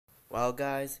Well,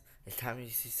 guys, it's time to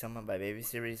see some of my Baby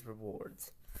Series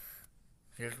rewards.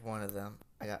 Here's one of them.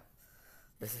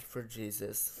 This is for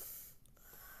Jesus.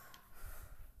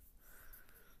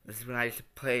 This is when I used to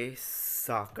play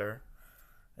soccer.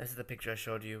 This is the picture I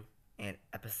showed you in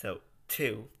episode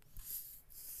 2.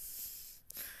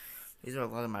 These are a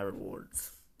lot of my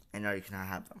rewards, and now you cannot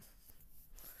have them.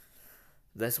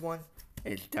 This one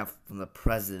is definitely from the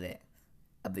President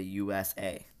of the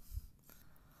USA.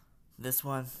 This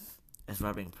one is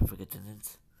rubbing perfect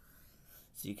attendance.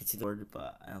 So you can see the word,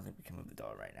 but I don't think we can move the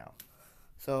doll right now.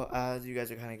 So as you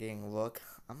guys are kind of getting a look,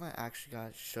 I'm going to actually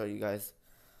show you guys.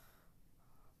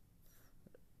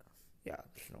 Yeah,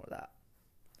 just ignore that.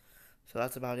 So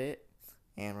that's about it.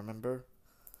 And remember,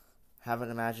 have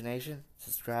an imagination,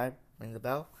 subscribe, ring the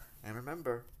bell, and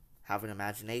remember, have an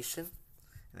imagination,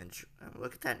 and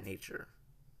look at that nature.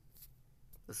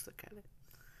 Let's look at it.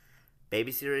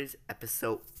 Baby Series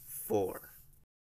Episode 4.